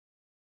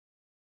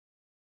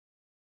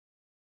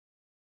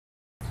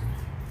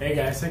Hey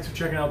guys, thanks for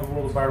checking out the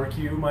world of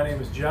barbecue. My name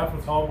is Jeff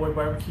with Tallboy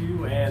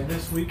Barbecue, and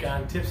this week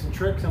on Tips and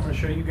Tricks, I'm going to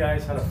show you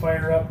guys how to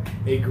fire up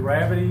a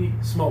Gravity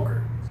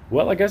smoker.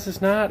 Well, I guess it's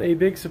not a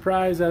big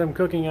surprise that I'm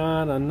cooking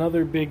on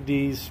another Big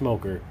D's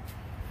smoker,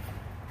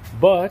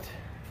 but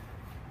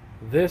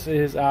this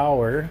is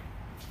our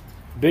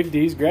Big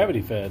D's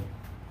Gravity Fed,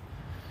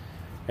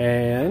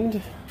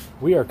 and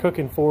we are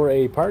cooking for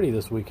a party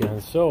this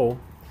weekend, so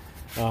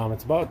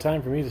it's about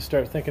time for me to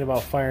start thinking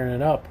about firing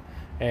it up.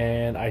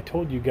 And I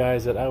told you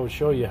guys that I would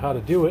show you how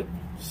to do it,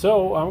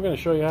 so I'm going to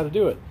show you how to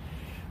do it.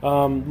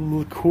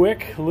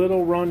 Quick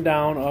little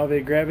rundown of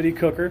a Gravity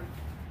cooker.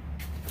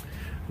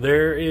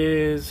 There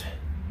is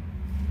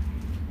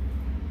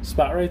a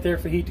spot right there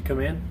for heat to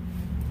come in.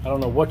 I don't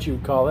know what you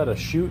would call that, a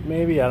chute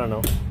maybe, I don't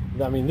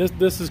know. I mean,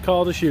 this is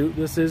called a chute.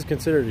 This is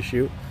considered a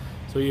chute.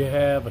 So you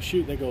have a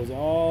chute that goes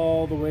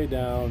all the way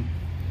down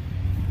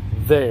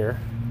there.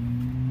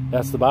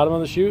 That's the bottom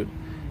of the chute.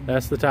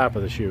 That's the top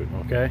of the chute,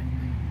 okay?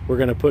 We're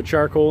going to put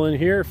charcoal in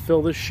here,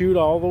 fill this chute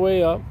all the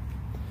way up.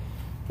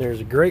 There's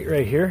a grate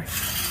right here.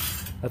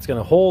 That's going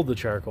to hold the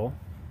charcoal.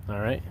 All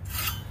right.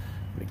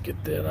 Let me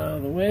get that out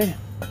of the way.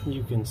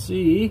 You can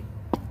see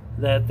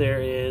that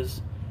there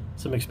is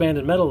some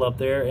expanded metal up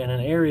there and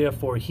an area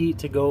for heat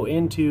to go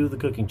into the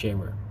cooking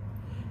chamber.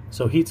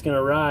 So heat's going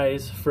to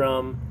rise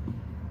from,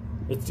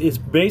 it's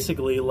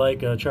basically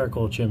like a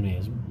charcoal chimney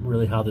is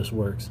really how this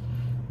works.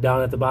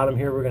 Down at the bottom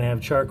here, we're going to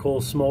have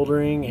charcoal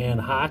smoldering and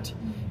hot.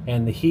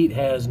 And the heat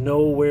has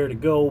nowhere to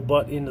go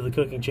but into the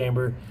cooking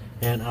chamber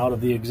and out of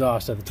the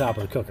exhaust at the top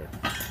of the cooker.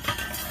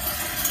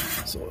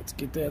 So let's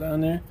get that on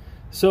there.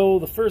 So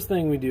the first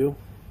thing we do,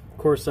 of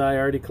course I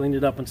already cleaned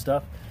it up and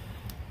stuff.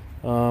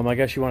 I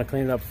guess you want to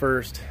clean it up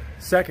first.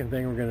 Second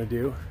thing we're going to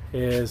do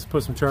is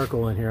put some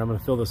charcoal in here. I'm going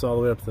to fill this all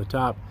the way up to the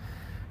top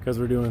because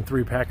we're doing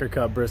 3 Packer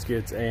Cut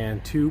briskets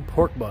and 2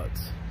 pork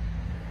butts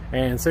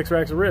and 6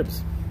 racks of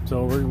ribs.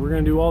 So we're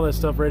going to do all that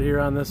stuff right here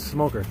on this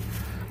smoker.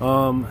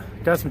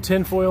 Got some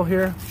tin foil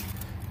here.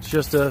 It's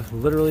just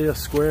literally a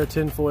square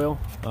tin foil.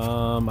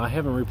 I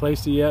haven't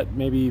replaced it yet.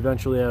 Maybe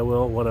eventually I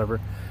will,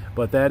 whatever.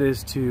 But that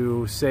is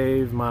to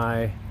save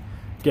my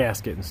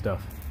gasket and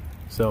stuff.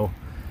 So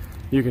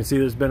you can see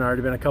there's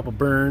already been a couple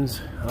burns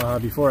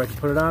before I could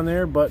put it on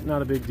there, but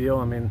not a big deal.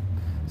 I mean,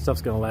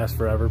 stuff's gonna last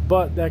forever.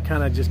 But that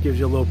kind of just gives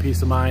you a little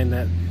peace of mind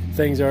that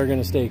things are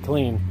gonna stay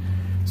clean.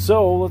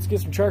 So let's get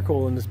some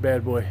charcoal in this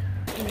bad boy.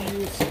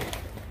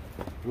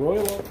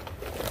 Royal Oak.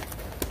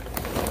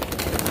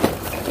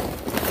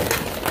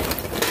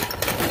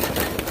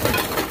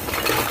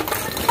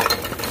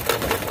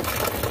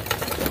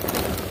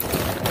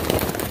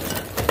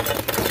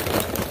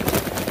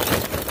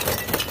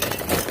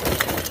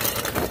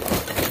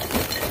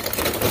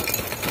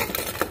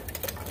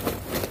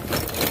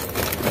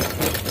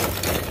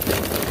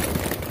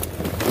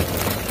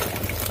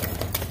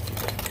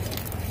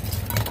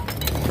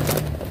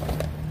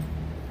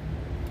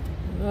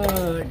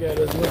 That guy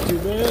doesn't look too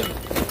bad.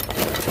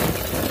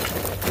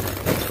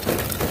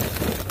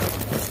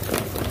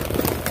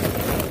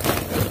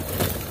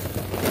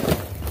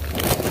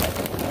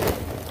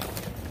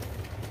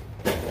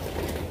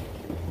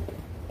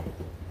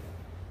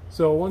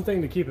 So one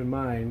thing to keep in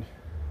mind,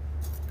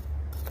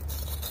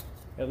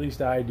 at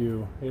least I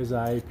do, is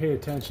I pay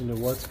attention to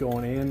what's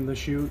going in the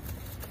chute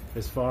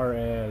as far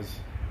as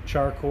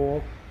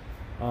charcoal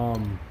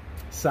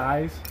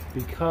size,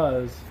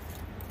 because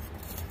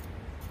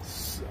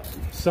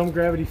some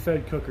Gravity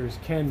fed cookers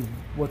can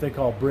what they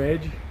call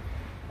bridge.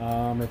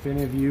 If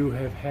any of you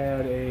have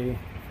had a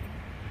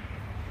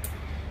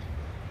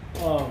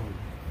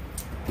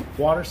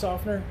water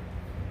softener,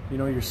 you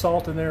know, your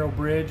salt in there will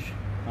bridge.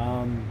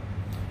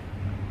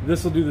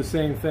 This will do the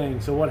same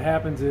thing. So what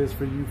happens is,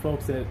 for you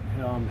folks that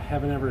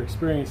haven't ever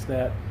experienced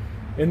that,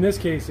 in this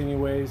case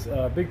anyways,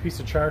 a big piece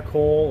of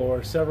charcoal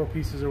or several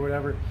pieces or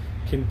whatever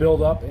can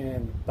build up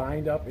and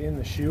bind up in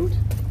the chute,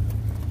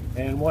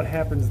 and what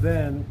happens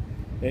then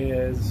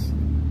is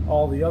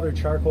all the other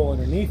charcoal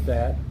underneath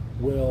that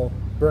will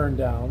burn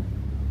down,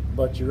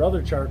 but your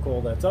other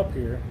charcoal that's up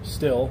here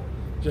still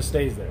just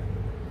stays there.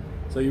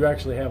 So you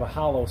actually have a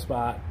hollow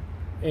spot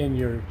in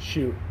your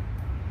chute.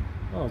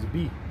 Oh, it's a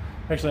bee.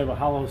 Actually have a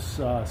hollow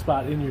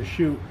spot in your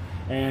chute,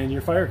 and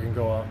your fire can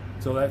go out.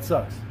 So that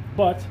sucks.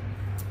 But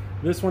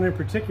this one in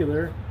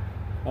particular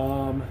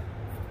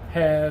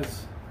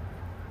has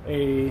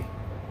a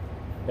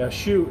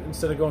chute.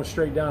 Instead of going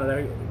straight down,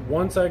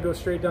 one side goes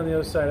straight down, the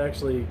other side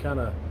actually kind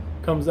of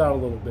comes out a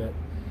little bit.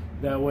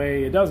 That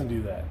way it doesn't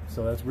do that.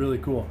 So that's really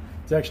cool.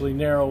 It's actually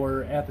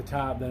narrower at the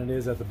top than it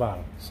is at the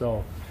bottom.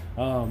 So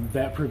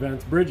that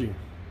prevents bridging.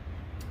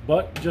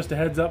 But just a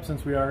heads up,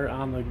 since we are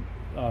on the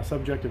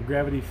subject of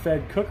Gravity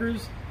fed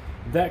cookers,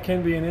 that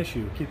can be an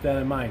issue. Keep that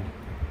in mind.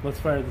 Let's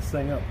fire this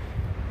thing up.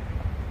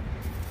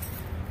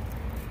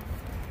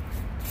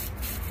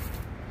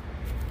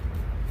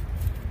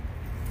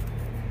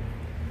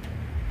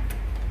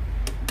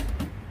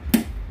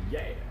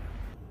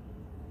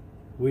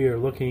 we are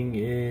looking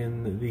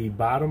in the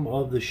bottom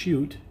of the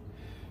chute,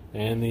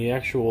 and the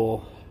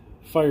actual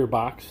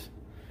firebox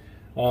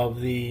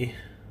of the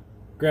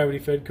gravity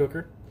fed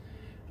cooker.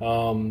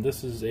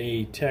 This is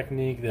a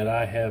technique that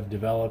I have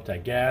developed, I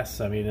guess.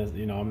 I mean,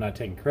 you know, I'm not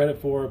taking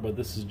credit for it, but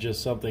this is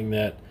just something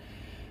that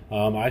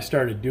I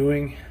started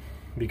doing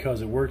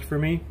because it worked for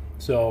me.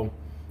 So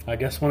I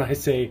guess when I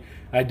say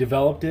I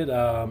developed it,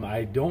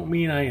 I don't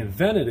mean I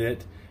invented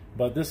it,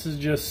 but this is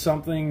just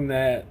something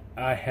that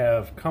I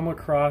have come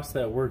across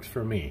that works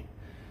for me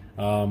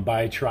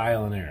by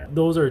trial and error.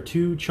 Those are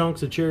 2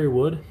 chunks of cherry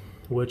wood,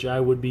 which I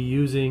would be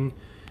using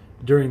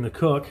during the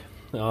cook.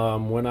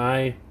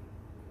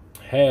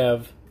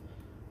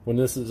 When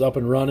this is up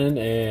and running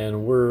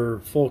and we're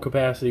full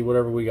capacity,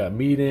 whatever we got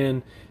meat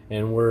in,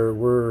 and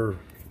we're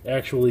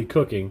actually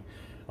cooking,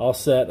 I'll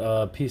set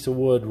a piece of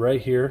wood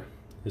right here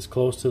as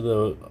close to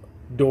the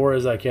door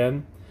as I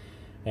can,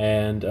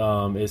 and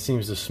it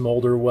seems to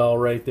smolder well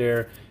right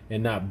there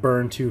and not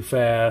burn too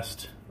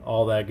fast,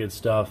 all that good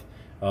stuff.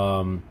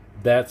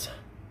 That's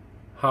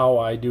how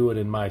I do it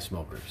in my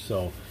smoker,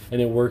 so,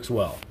 and it works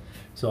well.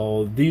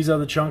 So these are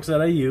the chunks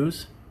that I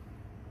use,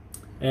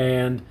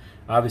 and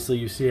obviously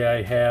you see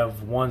I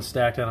have one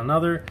stacked on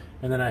another,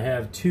 and then I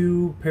have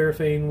 2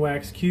 paraffin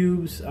wax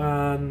cubes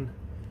on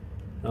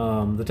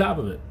the top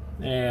of it,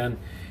 and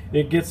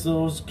it gets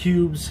those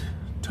cubes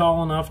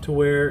tall enough to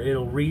where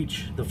it'll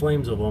reach, the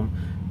flames of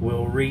them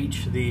will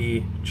reach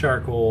the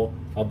charcoal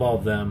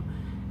above them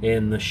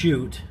in the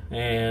chute,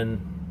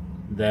 and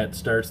that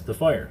starts the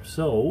fire.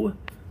 So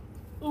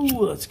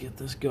let's get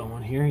this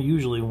going here.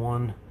 Usually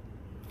one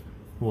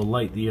will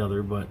light the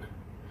other, but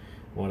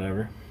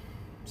whatever.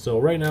 So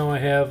right now I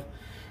have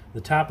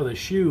the top of the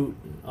chute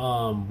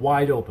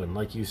wide open,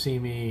 like you see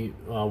me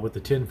with the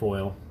tin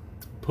foil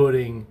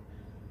putting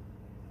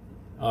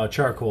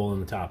charcoal in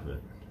the top of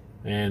it.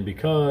 And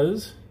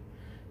because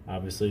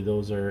obviously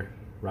those are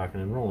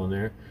rocking and rolling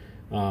there,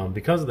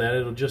 because of that,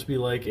 it'll just be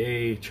like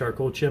a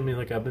charcoal chimney,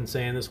 like I've been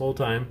saying this whole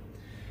time,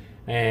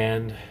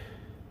 and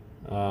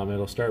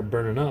it'll start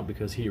burning up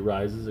because heat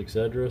rises,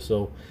 etc.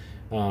 So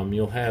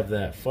you'll have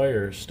that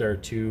fire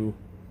start to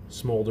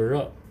smolder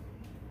up.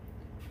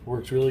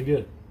 Works really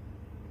good.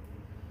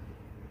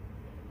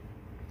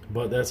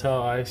 But that's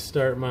how I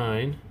start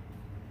mine.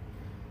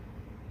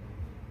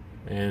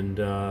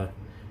 And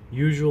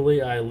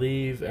usually I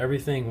leave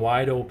everything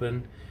wide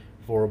open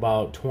for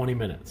about 20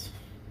 minutes.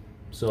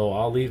 So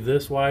I'll leave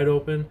this wide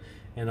open,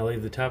 and I'll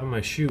leave the top of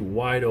my chute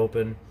wide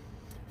open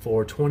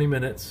for 20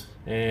 minutes,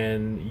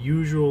 and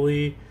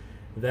usually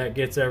that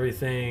gets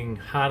everything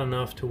hot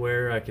enough to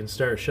where I can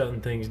start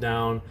shutting things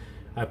down.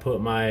 I put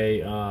my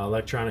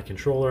electronic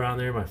controller on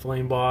there, my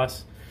Flame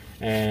Boss,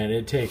 and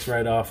it takes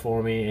right off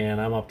for me,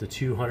 and I'm up to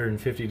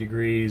 250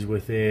 degrees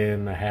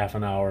within a half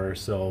an hour or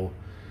so.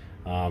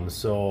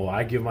 So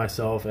I give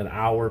myself an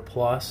hour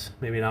plus,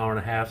 maybe an hour and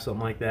a half,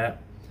 something like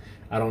that.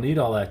 I don't need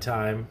all that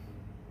time,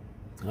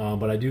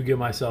 but I do give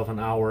myself an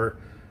hour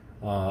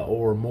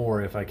or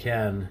more if I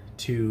can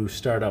to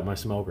start up my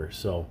smoker.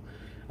 So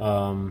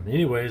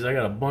anyways, I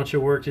got a bunch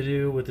of work to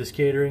do with this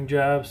catering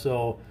job,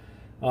 so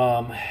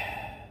I'm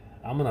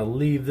gonna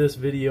leave this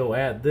video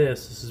at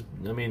this.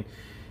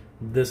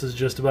 This is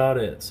just about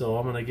it. So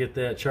I'm gonna get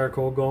that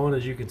charcoal going,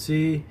 as you can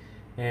see,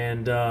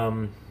 and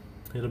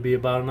it'll be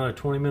about another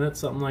 20 minutes,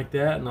 something like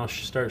that, and I'll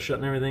start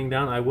shutting everything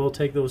down. I will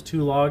take those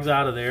 2 logs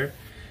out of there,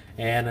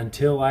 and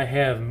until I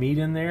have meat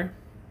in there,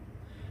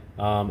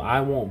 I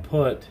won't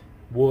put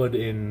wood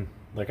in,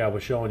 like I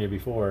was showing you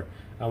before.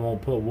 I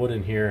won't put wood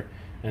in here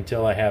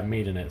until I have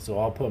meat in it. So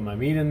I'll put my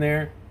meat in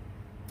there,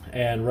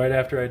 and right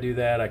after I do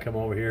that, I come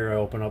over here, I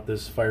open up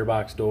this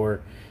firebox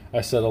door,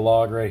 I set a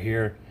log right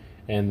here,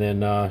 and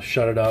then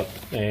shut it up,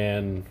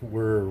 and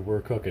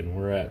we're cooking.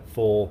 We're at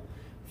full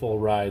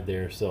ride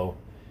there. So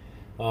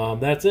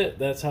that's it.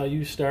 That's how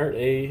you start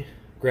a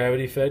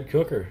gravity fed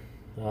cooker.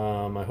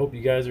 I hope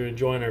you guys are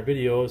enjoying our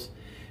videos.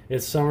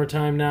 It's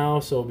summertime now,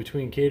 so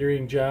between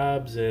catering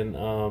jobs and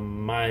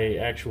my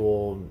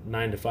actual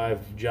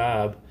 9-to-5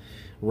 job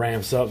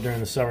ramps up during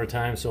the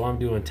summertime, so I'm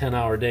doing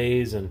 10-hour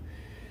days, and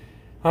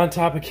on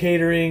top of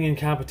catering and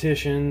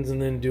competitions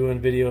and then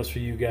doing videos for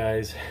you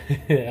guys,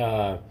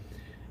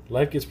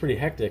 life gets pretty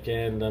hectic.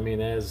 And I mean,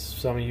 as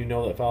some of you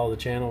know that follow the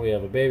channel, we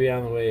have a baby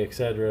on the way,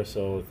 etc.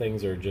 So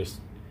things are just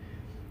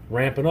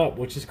ramping up,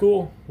 which is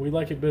cool. We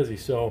like it busy.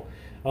 So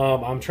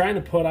I'm trying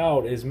to put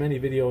out as many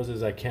videos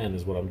as I can,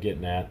 is what I'm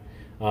getting at.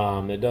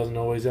 It doesn't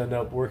always end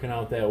up working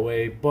out that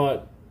way,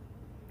 but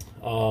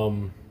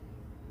I'm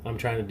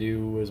trying to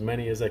do as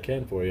many as I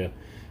can for you.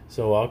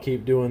 So I'll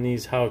keep doing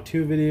these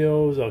how-to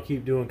videos. I'll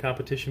keep doing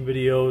competition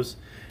videos.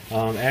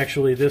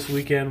 Actually, this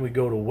weekend we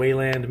go to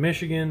Wayland,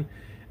 Michigan,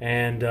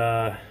 and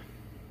I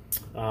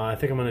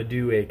think I'm going to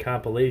do a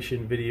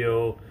compilation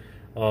video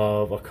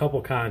of a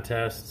couple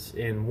contests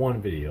in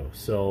one video.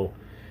 So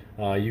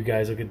you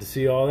guys will get to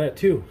see all that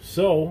too.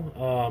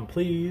 So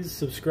please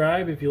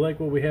subscribe if you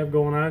like what we have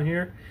going on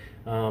here.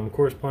 Of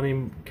course, plenty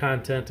of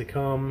content to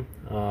come.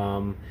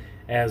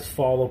 As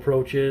fall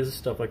approaches,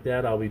 stuff like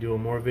that, I'll be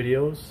doing more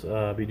videos.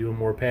 I'll be doing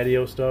more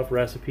patio stuff,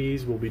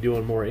 recipes. We'll be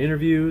doing more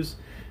interviews.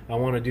 I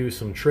want to do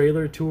some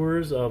trailer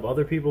tours of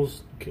other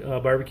people's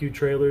barbecue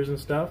trailers and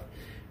stuff.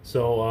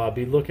 So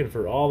be looking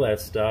for all that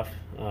stuff.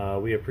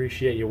 We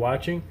appreciate you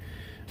watching.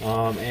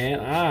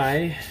 And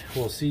I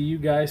will see you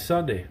guys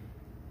Sunday.